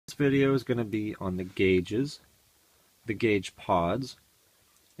video is going to be on the gauges, the gauge pods,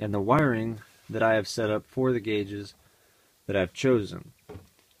 and the wiring that I have set up for the gauges that I've chosen.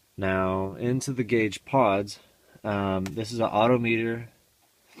 Now, into the gauge pods, this is an Autometer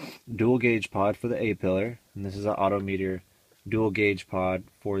dual gauge pod for the A-pillar, and this is an Autometer dual gauge pod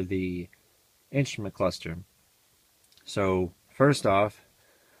for the instrument cluster. So, first off,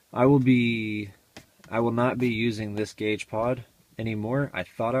 I will not be using this gauge pod anymore. I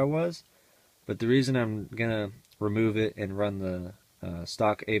thought I was, but the reason I'm gonna remove it and run the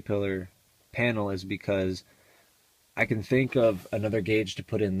stock A-pillar panel is because I can think of another gauge to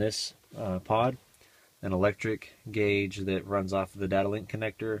put in this pod, an electric gauge that runs off of the data link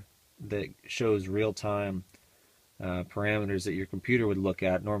connector that shows real-time parameters that your computer would look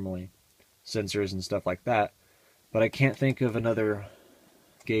at normally, sensors and stuff like that. But I can't think of another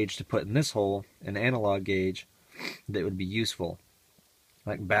gauge to put in this hole, an analog gauge that would be useful,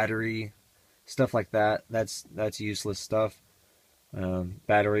 like battery stuff like that. That's useless stuff.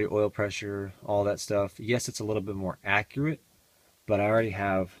 Battery, oil pressure, all that stuff. Yes, it's a little bit more accurate, but I already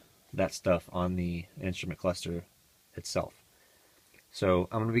have that stuff on the instrument cluster itself. So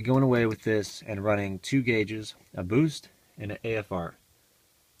I'm going to be going away with this and running two gauges, a boost and an AFR.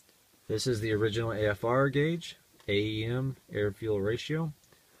 This is the original AFR gauge, AEM, air-fuel ratio.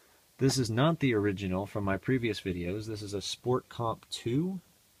 This is not the original from my previous videos. This is a Sport Comp 2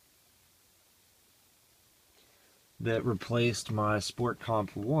 that replaced my Sport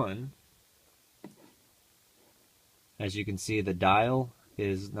Comp 1. As you can see, the dial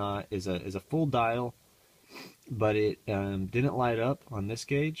is a full dial, but it didn't light up on this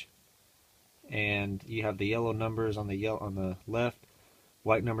gauge, and you have the yellow numbers on the left,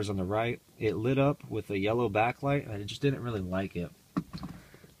 white numbers on the right. It lit up with a yellow backlight, and I just didn't really like it.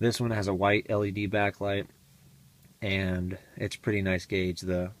 This one has a white LED backlight, and it's a pretty nice gauge.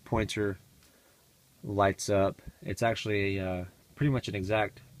 The pointer lights up. It's actually pretty much an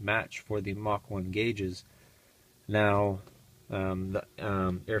exact match for the Mach 1 gauges. Now, the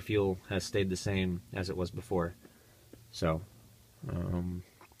air fuel has stayed the same as it was before. So,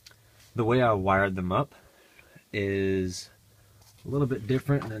 the way I wired them up is a little bit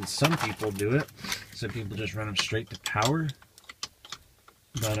different than some people do it. Some people just run them straight to power.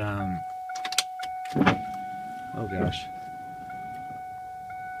 But, oh gosh.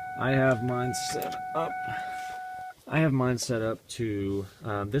 I have mine set up to,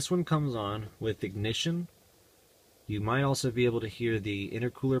 this one comes on with ignition. You might also be able to hear the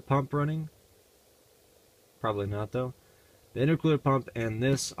intercooler pump running. Probably not though. The intercooler pump and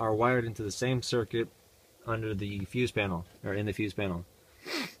this are wired into the same circuit under the fuse panel, or in the fuse panel.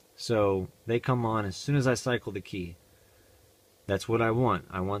 So they come on as soon as I cycle the key. That's what I want.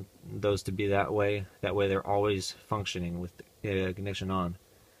 I want those to be that way. That way they're always functioning with the ignition on.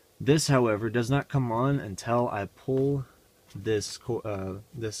 This, however, does not come on until I pull this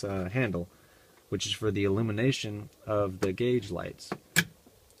handle, which is for the illumination of the gauge lights.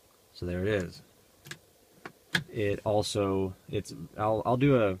 So there it is. It also, I'll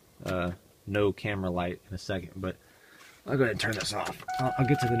do a no camera light in a second, but I'll go ahead and turn this off. I'll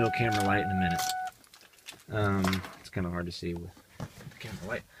get to the no camera light in a minute. It's kind of hard to see with camera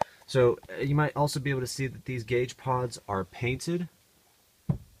light. So you might also be able to see that these gauge pods are painted.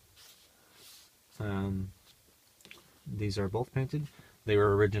 These are both painted. They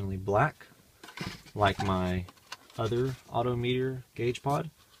were originally black, like my other Autometer gauge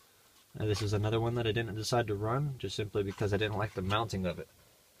pod. This is another one that I didn't decide to run, just simply because I didn't like the mounting of it.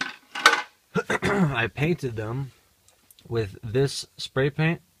 I painted them with this spray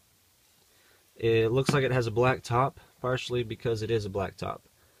paint. It looks like it has a black top, partially because it is a black top.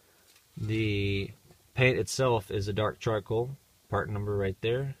 The paint itself is a dark charcoal, part number right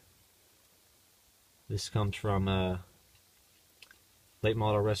there. This comes from Late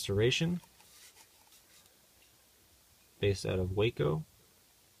Model Restoration, based out of Waco,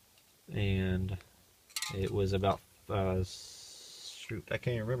 and it was about shoot, I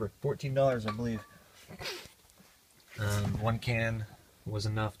can't even remember, $14 I believe. One can was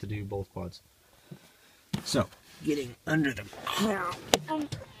enough to do both pods. So, getting under the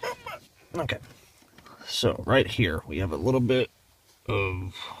okay. So right here we have a little bit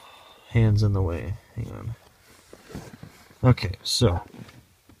of hands in the way. Hang on. Okay, so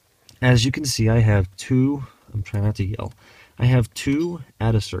as you can see, I have two. I'm trying not to yell. I have two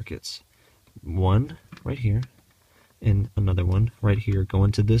ADA circuits. One right here, and another one right here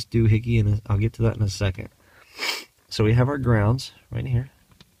going to this doohickey, and I'll get to that in a second. So we have our grounds right here,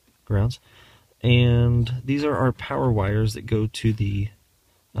 grounds, and these are our power wires that go to the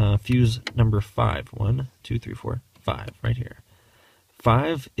fuse number 5. 1, 2, 3, 4, 5 right here.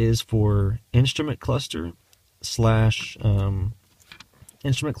 5 is for instrument cluster slash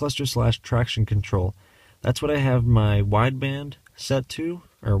traction control. That's what I have my wideband set to,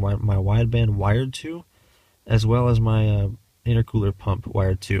 or my wideband wired to, as well as my intercooler pump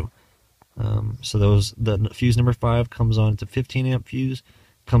wired to. So the fuse number 5 comes on. It's a 15 amp fuse,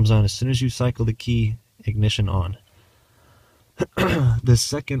 comes on as soon as you cycle the key, ignition on. The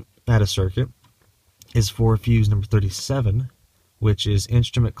second ATA circuit is for fuse number 37, which is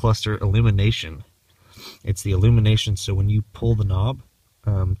instrument cluster illumination. It's the illumination, so when you pull the knob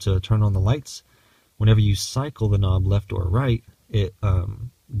to turn on the lights, whenever you cycle the knob left or right, it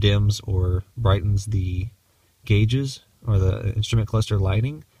dims or brightens the gauges or the instrument cluster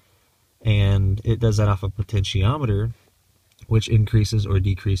lighting, and it does that off a potentiometer, which increases or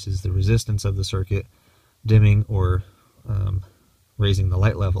decreases the resistance of the circuit, dimming or raising the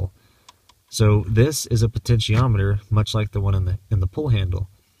light level. So this is a potentiometer, much like the one in the pull handle.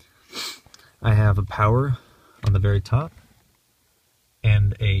 I have a power on the very top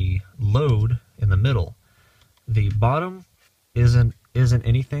and a load in the middle. The bottom isn't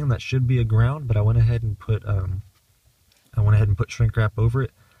anything that should be a ground, but I went ahead and put shrink wrap over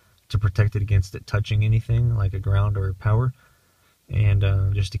it to protect it against it touching anything like a ground or power, and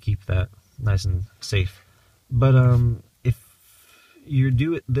just to keep that nice and safe. But if you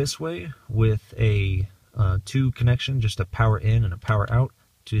do it this way with a 2 connection, just a power in and a power out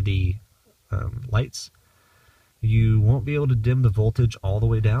to the lights, you won't be able to dim the voltage all the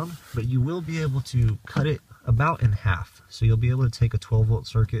way down, but you will be able to cut it about in half. So you'll be able to take a 12 volt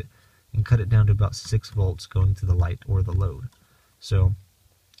circuit and cut it down to about 6 volts going to the light or the load. So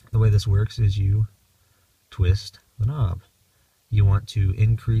the way this works is you twist the knob. You want to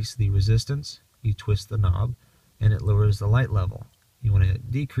increase the resistance, you twist the knob, and it lowers the light level. You want to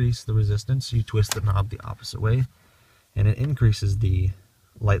decrease the resistance, you twist the knob the opposite way, and it increases the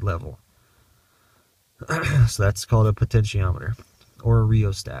light level. So that's called a potentiometer, or a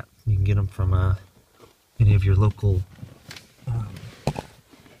rheostat. You can get them from any of your local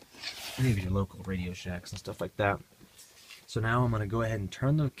Radio Shacks and stuff like that. So now I'm going to go ahead and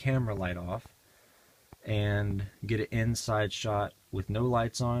turn the camera light off and get an inside shot with no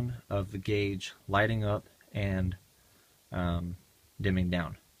lights on of the gauge lighting up and dimming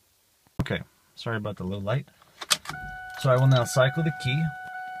down. Okay, sorry about the low light. So I will now cycle the key.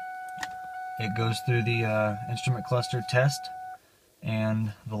 It goes through the instrument cluster test,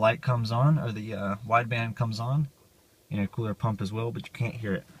 and the light comes on, or the wideband comes on, and a cooler pump as well, but you can't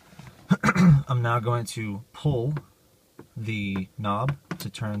hear it. I'm now going to pull the knob to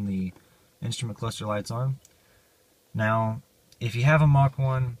turn the instrument cluster lights on. Now, if you have a Mach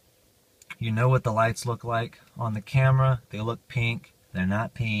 1, you know what the lights look like on the camera. They look pink. They're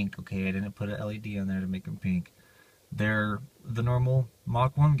not pink, okay? I didn't put an LED on there to make them pink. They're the normal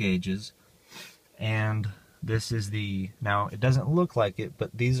Mach 1 gauges, and this is now it doesn't look like it, but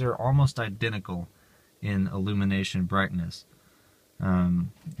these are almost identical in illumination brightness.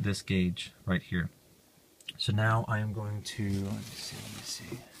 This gauge right here. So now I am going to, let me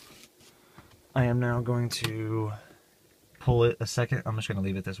see. I am now going to pull it a second. I'm just going to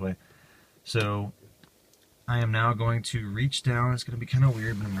leave it this way. So I am now going to reach down. It's going to be kind of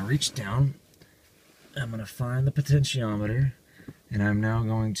weird, but I'm going to reach down. I'm going to find the potentiometer, and I'm now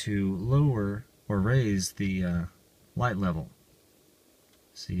going to lower or raise the light level.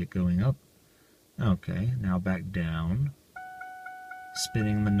 See it going up. Okay, now back down.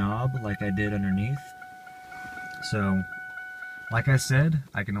 Spinning the knob like I did underneath. So, like I said,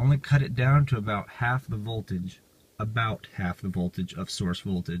 I can only cut it down to about half the voltage of source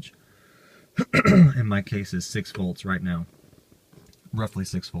voltage. In my case is 6 volts right now. Roughly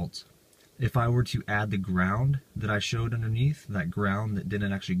 6 volts. If I were to add the ground that I showed underneath, that ground that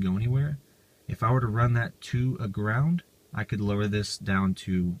didn't actually go anywhere, if I were to run that to a ground, I could lower this down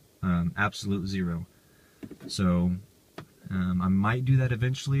to absolute 0. So I might do that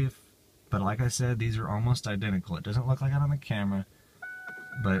eventually, but like I said, these are almost identical. It doesn't look like it on the camera,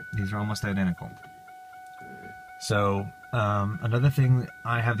 but these are almost identical. So another thing that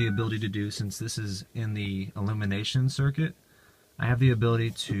I have the ability to do, since this is in the illumination circuit, I have the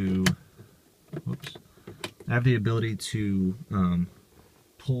ability to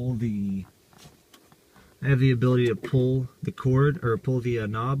pull the cord, or pull the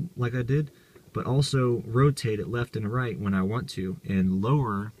knob like I did, but also rotate it left and right when I want to, and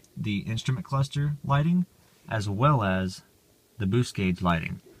lower the instrument cluster lighting as well as the boost gauge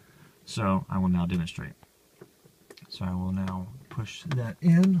lighting. So I will now demonstrate. So I will now push that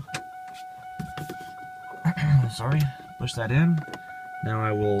in. Push that in. Now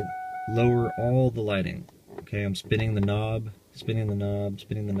I will lower all the lighting. Okay, I'm spinning the knob spinning the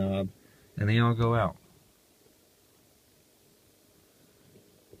knob, and they all go out.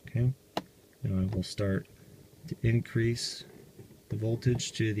 Okay, now I will start to increase the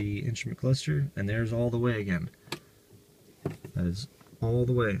voltage to the instrument cluster, and there's all the way again. That is all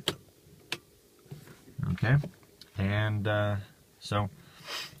the way. Okay, and so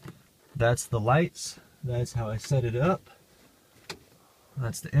that's the lights. That's how I set it up.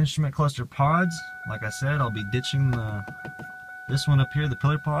 That's the instrument cluster pods. Like I said, I'll be ditching this one up here, the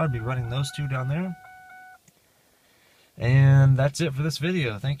pillar pod, be running those two down there. And that's it for this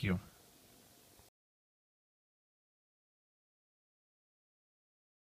video. Thank you.